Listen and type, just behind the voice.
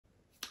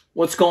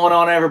What's going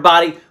on,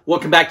 everybody?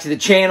 Welcome back to the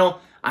channel.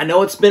 I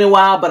know it's been a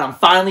while, but I'm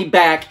finally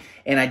back,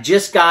 and I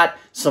just got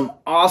some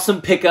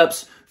awesome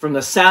pickups from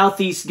the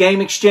Southeast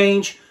Game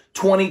Exchange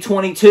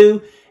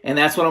 2022, and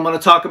that's what I'm going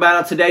to talk about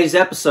on today's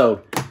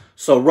episode.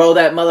 So roll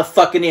that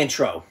motherfucking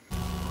intro.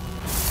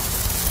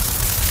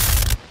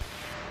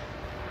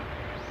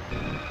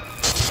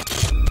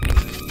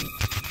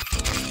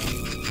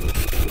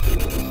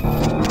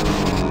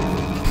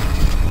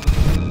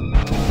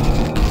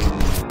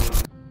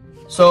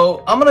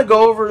 So I'm going to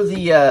go over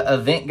the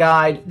event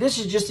guide. This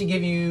is just to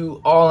give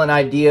you all an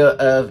idea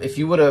of if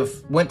you would have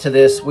went to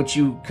this, what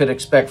you could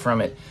expect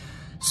from it.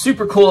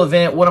 Super cool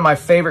event. One of my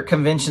favorite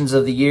conventions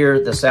of the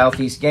year, the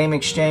Southeast Game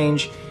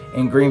Exchange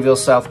in Greenville,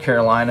 South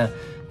Carolina.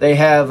 They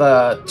have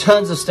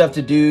tons of stuff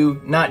to do,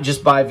 not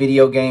just buy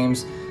video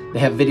games. They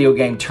have video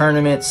game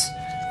tournaments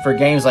for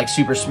games like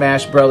Super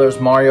Smash Brothers,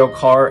 Mario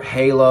Kart,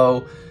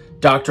 Halo,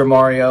 Dr.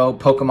 Mario,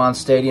 Pokemon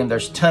Stadium.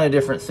 There's a ton of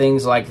different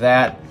things like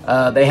that.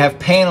 They have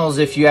panels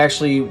if you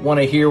actually want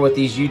to hear what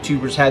these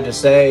YouTubers had to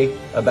say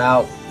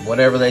about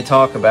whatever they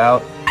talk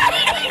about.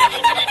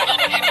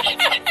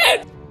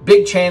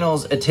 Big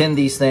channels attend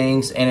these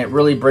things, and it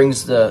really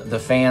brings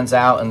the fans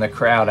out and the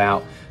crowd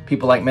out.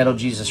 People like Metal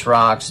Jesus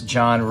Rocks,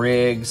 John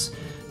Riggs,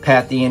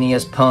 Pat the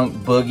NES Punk,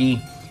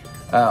 Boogie.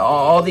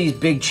 All these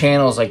big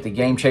channels like the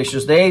Game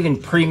Chasers, they even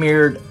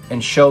premiered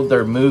and showed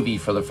their movie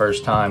for the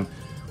first time,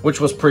 which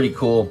was pretty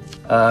cool.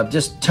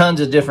 Just tons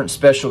of different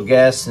special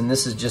guests, and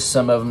this is just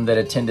some of them that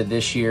attended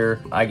this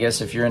year. I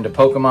guess if you're into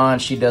Pokemon,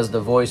 she does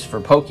the voice for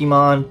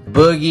Pokemon.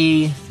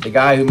 Boogie, the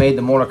guy who made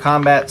the Mortal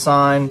Kombat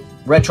sign.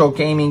 Retro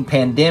Gaming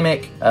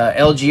Pandemic,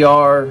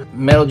 LGR,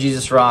 Metal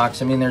Jesus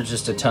Rocks. I mean, there's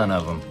just a ton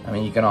of them. I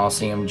mean, you can all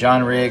see them.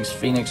 John Riggs,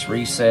 Phoenix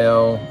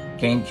Resale,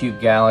 GameCube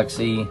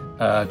Galaxy,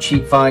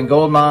 Cheap Fine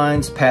Gold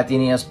Mines, Pat the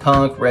NES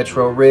Punk,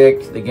 Retro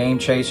Rick, the Game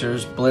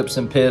Chasers, Blips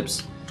and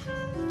Pips.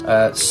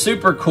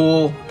 Super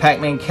cool.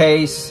 Pac-Man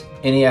Case,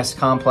 NES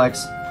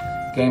Complex,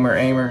 Gamer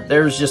Aimer.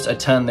 There's just a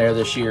ton there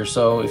this year.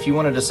 So if you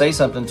wanted to say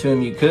something to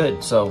him, you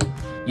could. So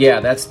yeah,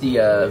 that's the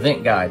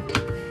event guide.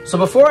 So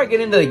before I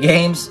get into the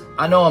games,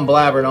 I know I'm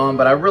blabbering on,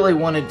 but I really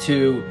wanted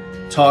to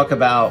talk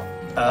about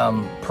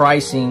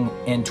pricing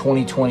in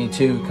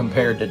 2022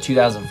 compared to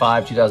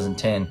 2005,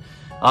 2010.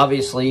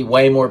 Obviously,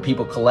 way more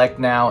people collect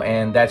now,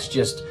 and that's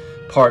just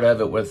part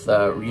of it with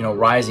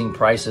rising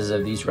prices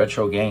of these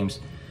retro games.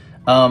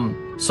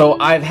 So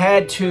I've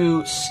had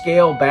to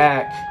scale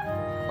back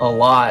a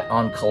lot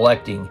on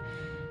collecting,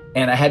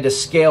 and I had to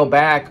scale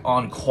back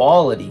on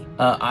quality.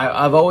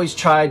 I've always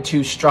tried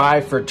to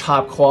strive for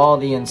top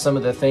quality in some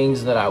of the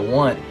things that I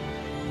want,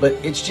 but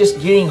it's just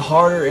getting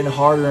harder and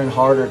harder and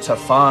harder to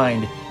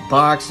find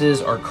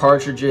boxes or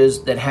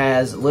cartridges that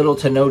has little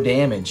to no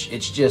damage.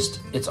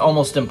 It's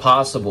almost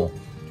impossible.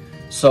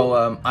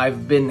 So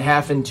I've been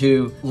having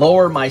to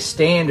lower my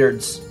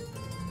standards,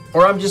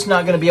 or I'm just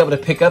not going to be able to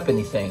pick up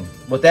anything.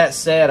 With that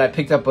said, I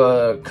picked up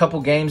a couple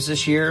games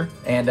this year,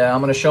 and I'm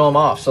going to show them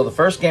off. So the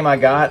first game I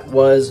got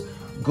was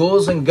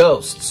Ghouls and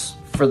Ghosts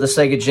for the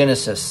Sega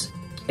Genesis.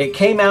 It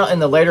came out in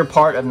the later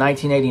part of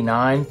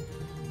 1989,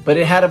 but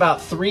it had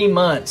about 3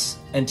 months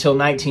until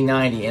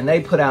 1990, and they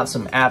put out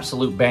some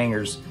absolute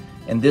bangers,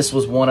 and this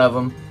was one of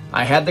them.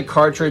 I had the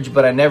cartridge,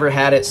 but I never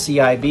had it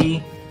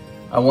CIB.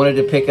 I wanted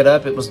to pick it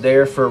up. It was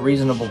there for a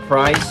reasonable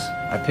price.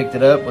 I picked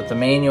it up with the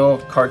manual,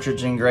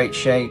 cartridge in great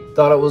shape.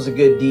 Thought it was a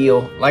good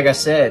deal. Like I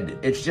said,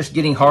 it's just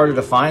getting harder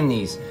to find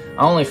these.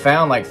 I only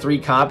found like 3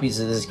 copies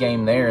of this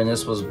game there, and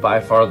this was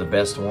by far the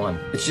best one.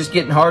 It's just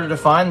getting harder to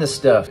find this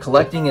stuff.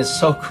 Collecting is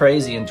so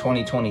crazy in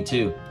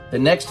 2022. The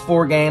next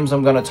 4 games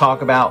I'm going to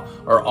talk about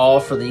are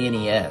all for the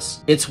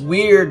NES. It's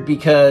weird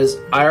because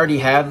I already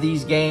have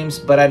these games,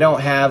 but I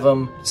don't have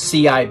them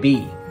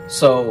CIB.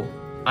 So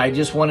I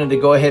just wanted to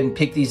go ahead and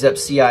pick these up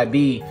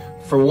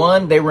CIB. For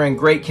one, they were in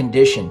great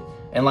condition.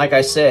 And like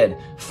I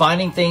said,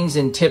 finding things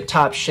in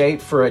tip-top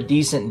shape for a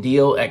decent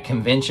deal at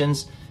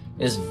conventions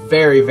is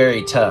very,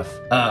 very tough.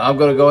 I'm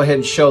going to go ahead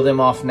and show them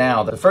off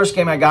now. The first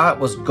game I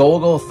got was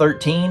Golgo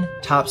 13,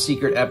 Top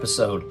Secret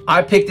Episode.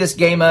 I picked this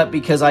game up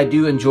because I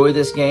do enjoy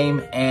this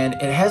game, and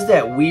it has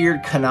that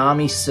weird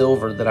Konami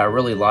silver that I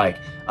really like.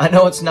 I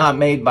know it's not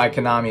made by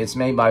Konami, it's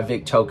made by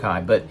Vic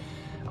Tokai, but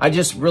I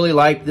just really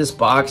like this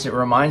box. It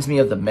reminds me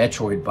of the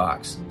Metroid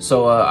box.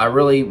 So I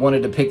really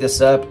wanted to pick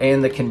this up,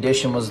 and the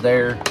condition was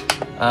there.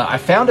 I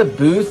found a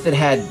booth that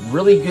had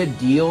really good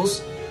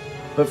deals,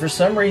 but for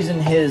some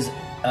reason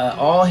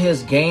all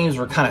his games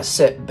were kind of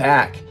set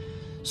back.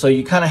 So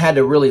you kind of had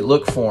to really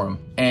look for them.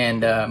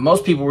 And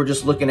most people were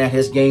just looking at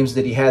his games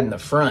that he had in the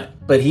front.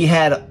 But he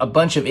had a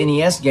bunch of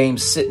NES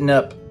games sitting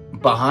up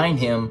behind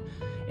him,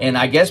 and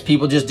I guess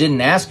people just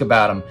didn't ask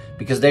about them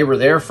because they were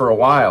there for a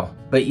while.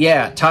 But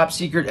yeah, Top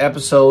Secret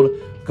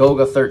Episode,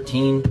 Golgo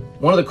 13.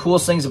 One of the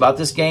coolest things about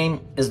this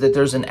game is that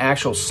there's an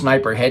actual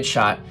sniper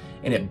headshot,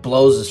 and it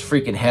blows his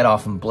freaking head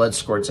off and blood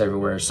squirts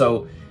everywhere.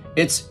 So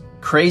it's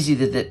crazy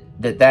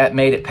that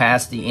made it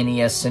past the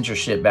NES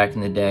censorship back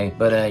in the day.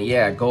 But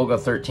yeah, Golgo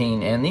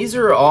 13. And these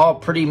are all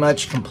pretty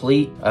much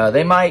complete.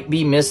 They might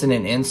be missing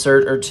an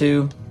insert or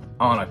two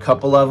on a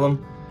couple of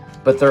them,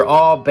 but they're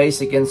all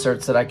basic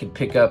inserts that I could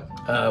pick up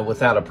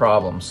without a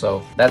problem.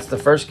 So that's the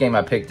first game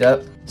I picked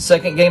up.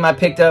 Second game I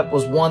picked up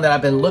was one that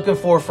I've been looking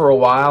for a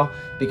while,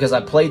 because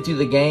I played through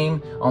the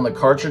game on the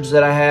cartridge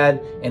that I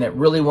had, and it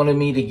really wanted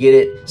me to get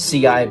it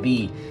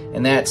CIB,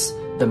 and that's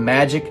The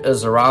Magic of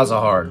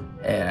Zorazahard.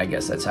 I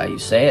guess that's how you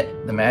say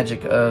it. The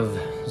Magic of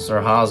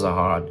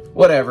Zorazahard.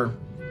 Whatever.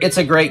 It's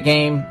a great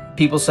game.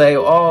 People say,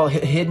 oh,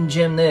 hidden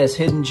gem this,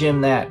 hidden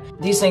gem that.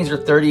 These things are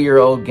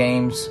 30-year-old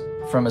games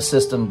from a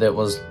system that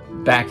was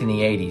back in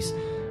the 80s.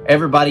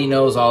 Everybody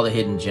knows all the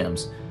hidden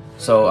gems.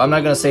 So I'm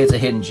not going to say it's a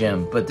hidden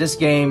gem, but this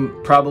game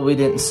probably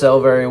didn't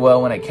sell very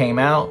well when it came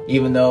out,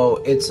 even though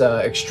it's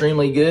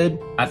extremely good.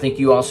 I think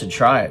you all should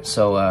try it.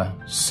 So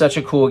such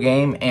a cool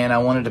game, and I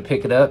wanted to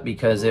pick it up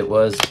because it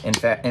was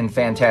in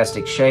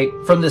fantastic shape.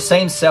 From the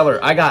same seller.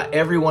 I got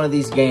every one of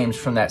these games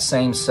from that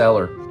same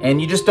seller,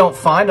 and you just don't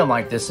find them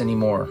like this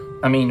anymore.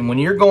 I mean, when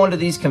you're going to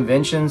these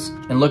conventions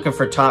and looking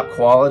for top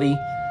quality,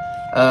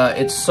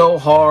 it's so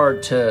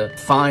hard to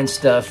find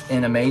stuff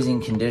in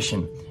amazing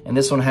condition. And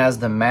this one has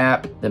the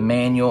map, the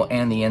manual,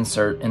 and the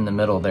insert in the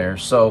middle there.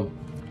 So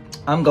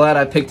I'm glad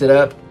I picked it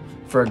up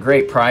for a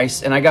great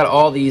price. And I got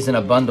all these in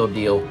a bundle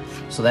deal,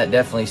 so that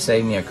definitely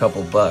saved me a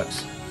couple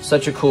bucks.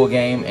 Such a cool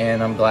game,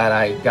 and I'm glad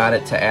I got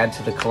it to add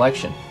to the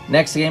collection.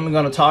 Next game I'm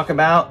going to talk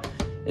about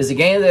is a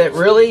game that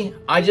really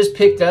I just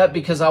picked up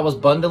because I was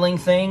bundling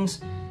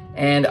things.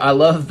 And I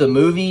love the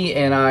movie,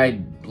 and I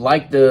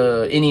like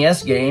the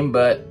NES game,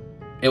 but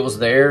it was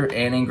there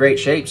and in great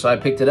shape, so I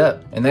picked it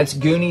up. And that's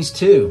Goonies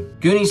 2.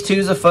 Goonies 2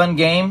 is a fun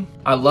game.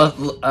 I love,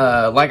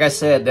 like I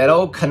said, that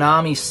old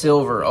Konami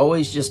silver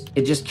always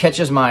it just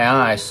catches my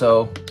eye.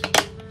 So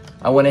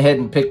I went ahead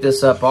and picked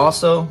this up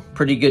also.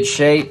 Pretty good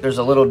shape. There's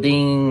a little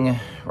ding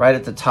right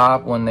at the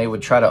top when they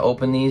would try to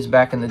open these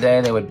back in the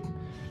day. They would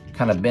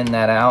kind of bend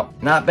that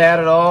out. Not bad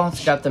at all.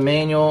 It's got the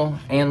manual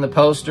and the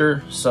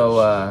poster,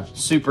 so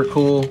super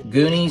cool.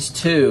 Goonies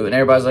 2, and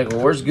everybody's like,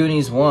 well, where's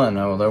Goonies 1?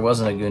 Oh, there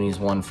wasn't a Goonies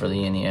 1 for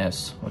the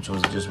NES, which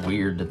was just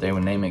weird that they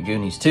would name it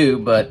Goonies 2,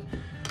 but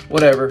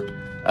whatever.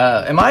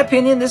 In my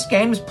opinion, this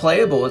game is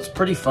playable. It's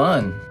pretty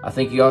fun. I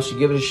think you all should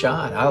give it a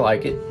shot. I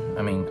like it.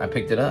 I mean, I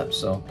picked it up,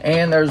 so.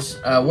 And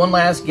there's one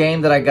last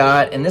game that I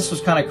got, and this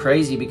was kind of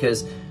crazy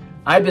because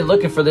I've been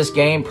looking for this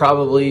game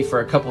probably for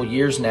a couple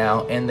years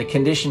now, and the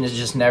condition is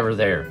just never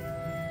there.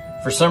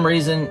 For some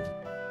reason,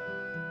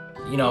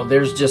 you know,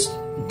 there's just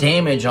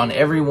damage on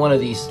every one of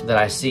these that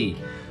I see.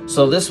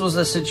 So this was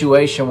a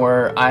situation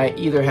where I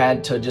either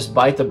had to just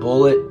bite the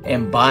bullet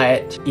and buy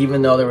it,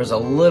 even though there was a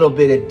little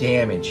bit of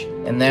damage.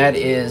 And that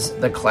is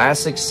the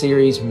classic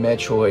series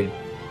Metroid.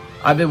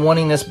 I've been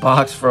wanting this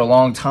box for a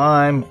long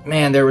time.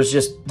 Man,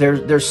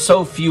 there's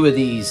so few of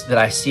these that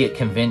I see at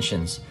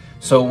conventions.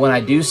 So when I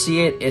do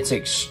see it,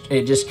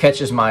 it just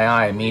catches my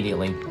eye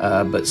immediately.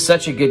 But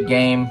such a good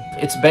game.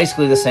 It's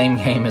basically the same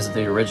game as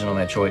the original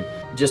Metroid,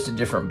 just a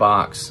different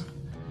box.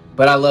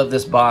 But I love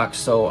this box,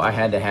 so I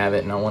had to have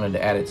it, and I wanted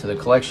to add it to the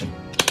collection.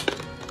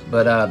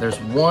 But there's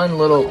one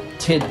little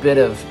tidbit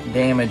of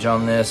damage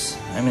on this.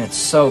 I mean, it's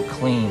so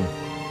clean.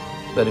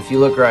 But if you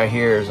look right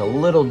here, there's a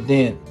little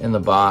dent in the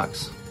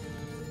box.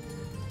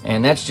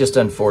 And that's just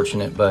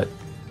unfortunate, but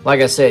like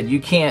I said,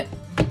 you can't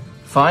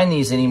find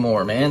these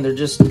anymore, man. They're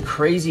just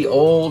crazy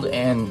old,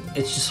 and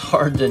it's just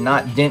hard to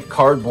not dent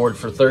cardboard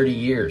for 30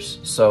 years.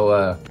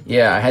 So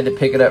yeah, I had to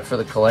pick it up for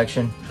the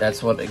collection.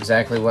 That's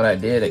exactly what I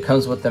did. It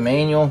comes with the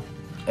manual.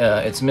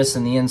 It's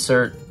missing the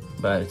insert,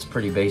 but it's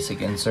pretty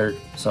basic insert,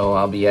 so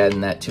I'll be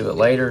adding that to it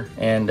later.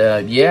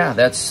 And yeah,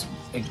 that's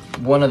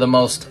one of the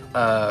most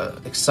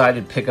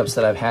excited pickups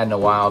that I've had in a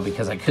while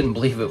because I couldn't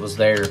believe it was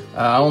there.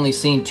 I only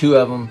seen 2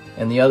 of them,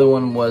 and the other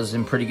one was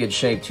in pretty good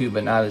shape too,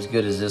 but not as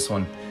good as this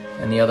one.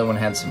 And the other one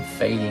had some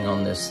fading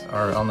on this,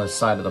 or on the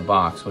side of the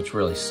box, which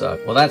really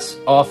sucked. Well, that's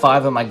all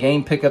 5 of my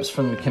game pickups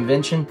from the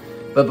convention.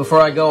 But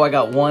before I go, I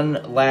got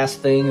one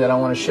last thing that I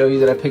want to show you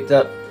that I picked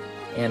up.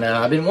 And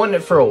I've been wanting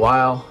it for a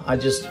while. I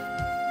just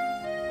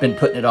been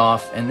putting it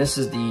off. And this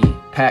is the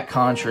Pat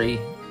Contri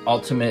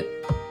Ultimate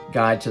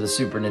Guide to the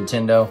Super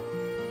Nintendo.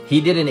 He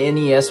did an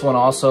NES one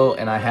also,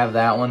 and I have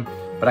that one.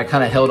 But I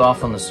kind of held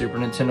off on the Super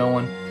Nintendo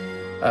one.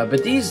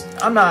 But these,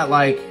 I'm not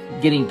like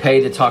getting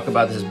paid to talk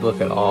about this book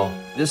at all.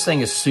 This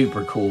thing is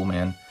super cool,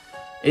 man.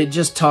 It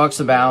just talks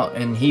about,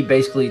 and he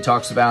basically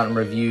talks about and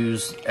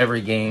reviews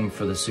every game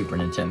for the Super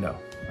Nintendo.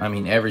 I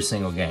mean, every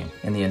single game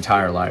in the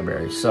entire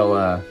library.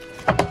 So,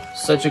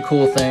 such a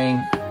cool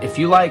thing. If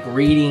you like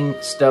reading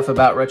stuff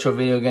about retro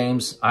video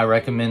games, I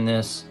recommend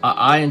this.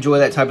 I enjoy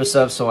that type of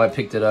stuff, so I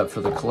picked it up for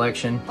the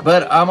collection.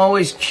 But I'm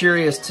always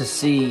curious to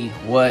see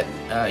what,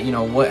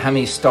 how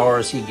many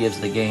stars he gives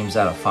the games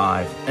out of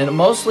 5. And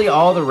mostly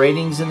all the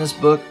ratings in this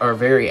book are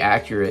very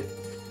accurate.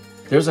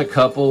 There's a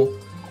couple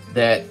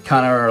that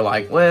kind of are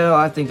like, well,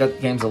 I think that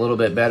game's a little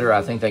bit better.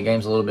 I think that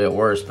game's a little bit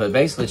worse. But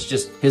basically, it's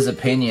just his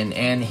opinion.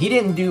 And he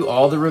didn't do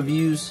all the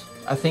reviews.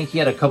 I think he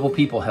had a couple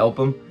people help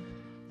him.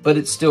 But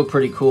it's still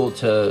pretty cool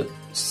to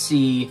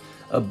see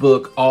a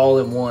book all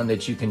in one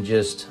that you can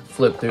just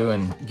flip through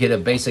and get a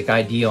basic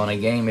idea on a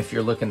game if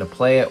you're looking to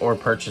play it or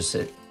purchase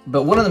it.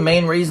 But one of the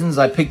main reasons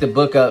I picked the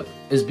book up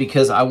is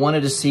because I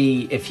wanted to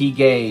see if he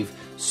gave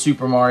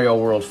Super Mario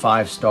World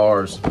 5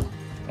 stars.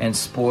 And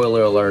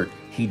spoiler alert,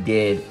 he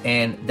did.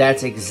 And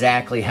that's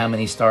exactly how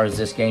many stars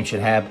this game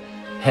should have.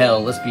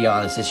 Hell, let's be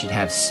honest, it should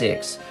have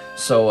 6.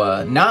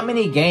 So not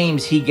many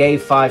games he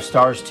gave 5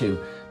 stars to,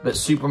 but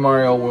Super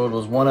Mario World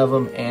was one of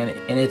them, and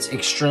it's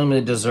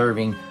extremely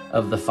deserving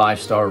of the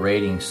 5-star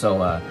rating.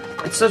 So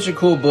it's such a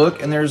cool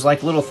book, and there's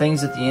like little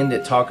things at the end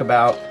that talk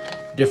about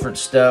different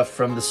stuff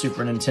from the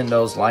Super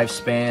Nintendo's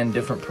lifespan,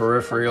 different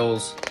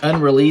peripherals,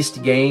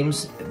 unreleased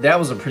games. That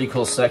was a pretty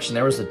cool section.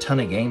 There was a ton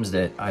of games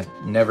that I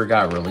never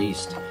got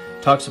released.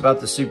 Talks about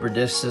the Super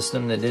Disc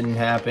system that didn't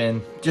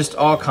happen. Just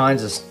all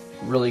kinds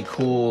of really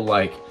cool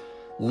like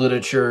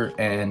literature,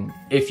 and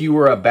if you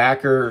were a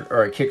backer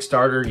or a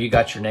Kickstarter, you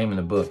got your name in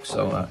the book.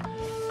 So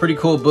pretty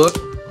cool book.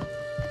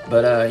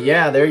 But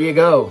yeah, there you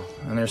go.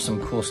 And there's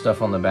some cool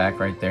stuff on the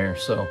back right there.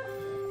 So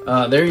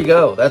there you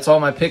go. That's all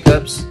my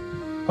pickups.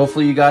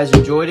 Hopefully you guys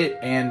enjoyed it,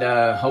 and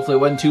hopefully it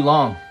wasn't too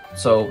long.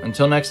 So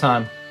until next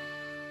time,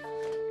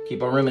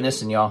 keep on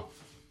reminiscing, y'all.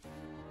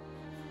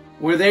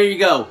 Well, there you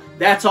go.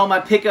 That's all my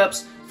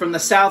pickups from the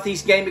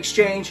Southeast Game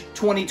Exchange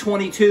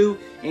 2022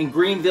 in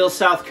Greenville,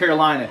 South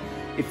Carolina.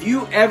 If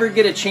you ever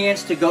get a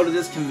chance to go to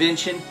this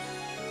convention,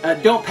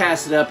 don't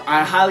pass it up.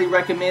 I highly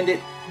recommend it.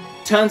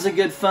 Tons of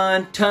good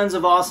fun, tons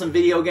of awesome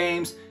video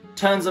games,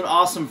 tons of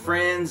awesome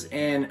friends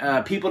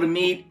and people to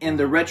meet in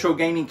the retro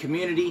gaming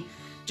community.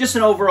 Just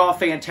an overall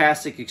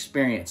fantastic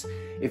experience.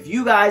 If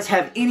you guys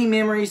have any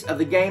memories of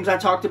the games I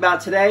talked about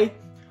today,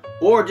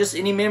 or just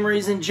any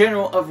memories in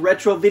general of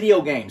retro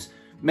video games,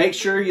 make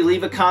sure you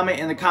leave a comment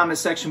in the comment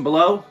section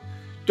below.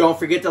 Don't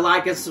forget to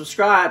like and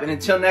subscribe, and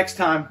until next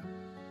time,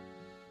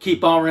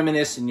 keep on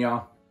reminiscing,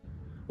 y'all.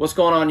 What's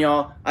going on,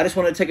 y'all? I just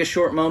want to take a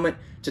short moment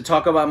to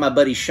talk about my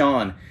buddy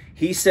Sean.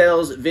 He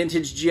sells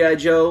vintage G.I.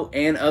 Joe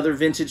and other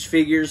vintage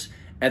figures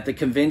at the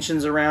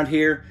conventions around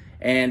here,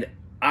 and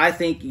I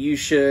think you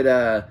should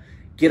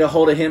get a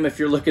hold of him if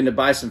you're looking to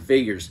buy some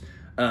figures.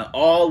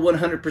 All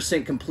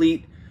 100%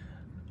 complete,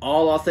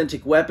 all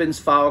authentic weapons,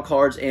 file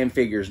cards, and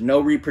figures. No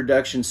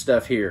reproduction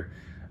stuff here.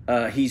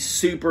 He's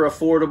super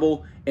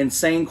affordable,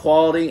 insane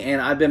quality,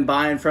 and I've been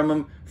buying from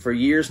him for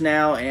years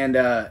now, and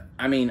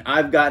I mean,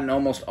 I've gotten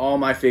almost all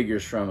my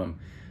figures from him.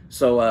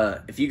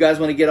 So if you guys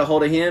want to get a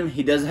hold of him,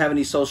 he doesn't have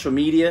any social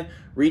media,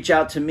 reach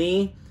out to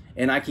me,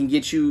 and I can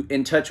get you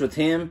in touch with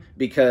him,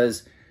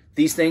 because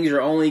these things are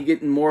only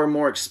getting more and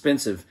more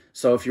expensive.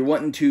 So if you're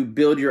wanting to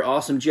build your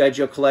awesome G.I.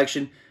 Joe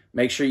collection,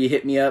 make sure you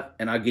hit me up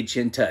and I'll get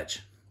you in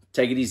touch.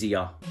 Take it easy,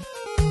 y'all.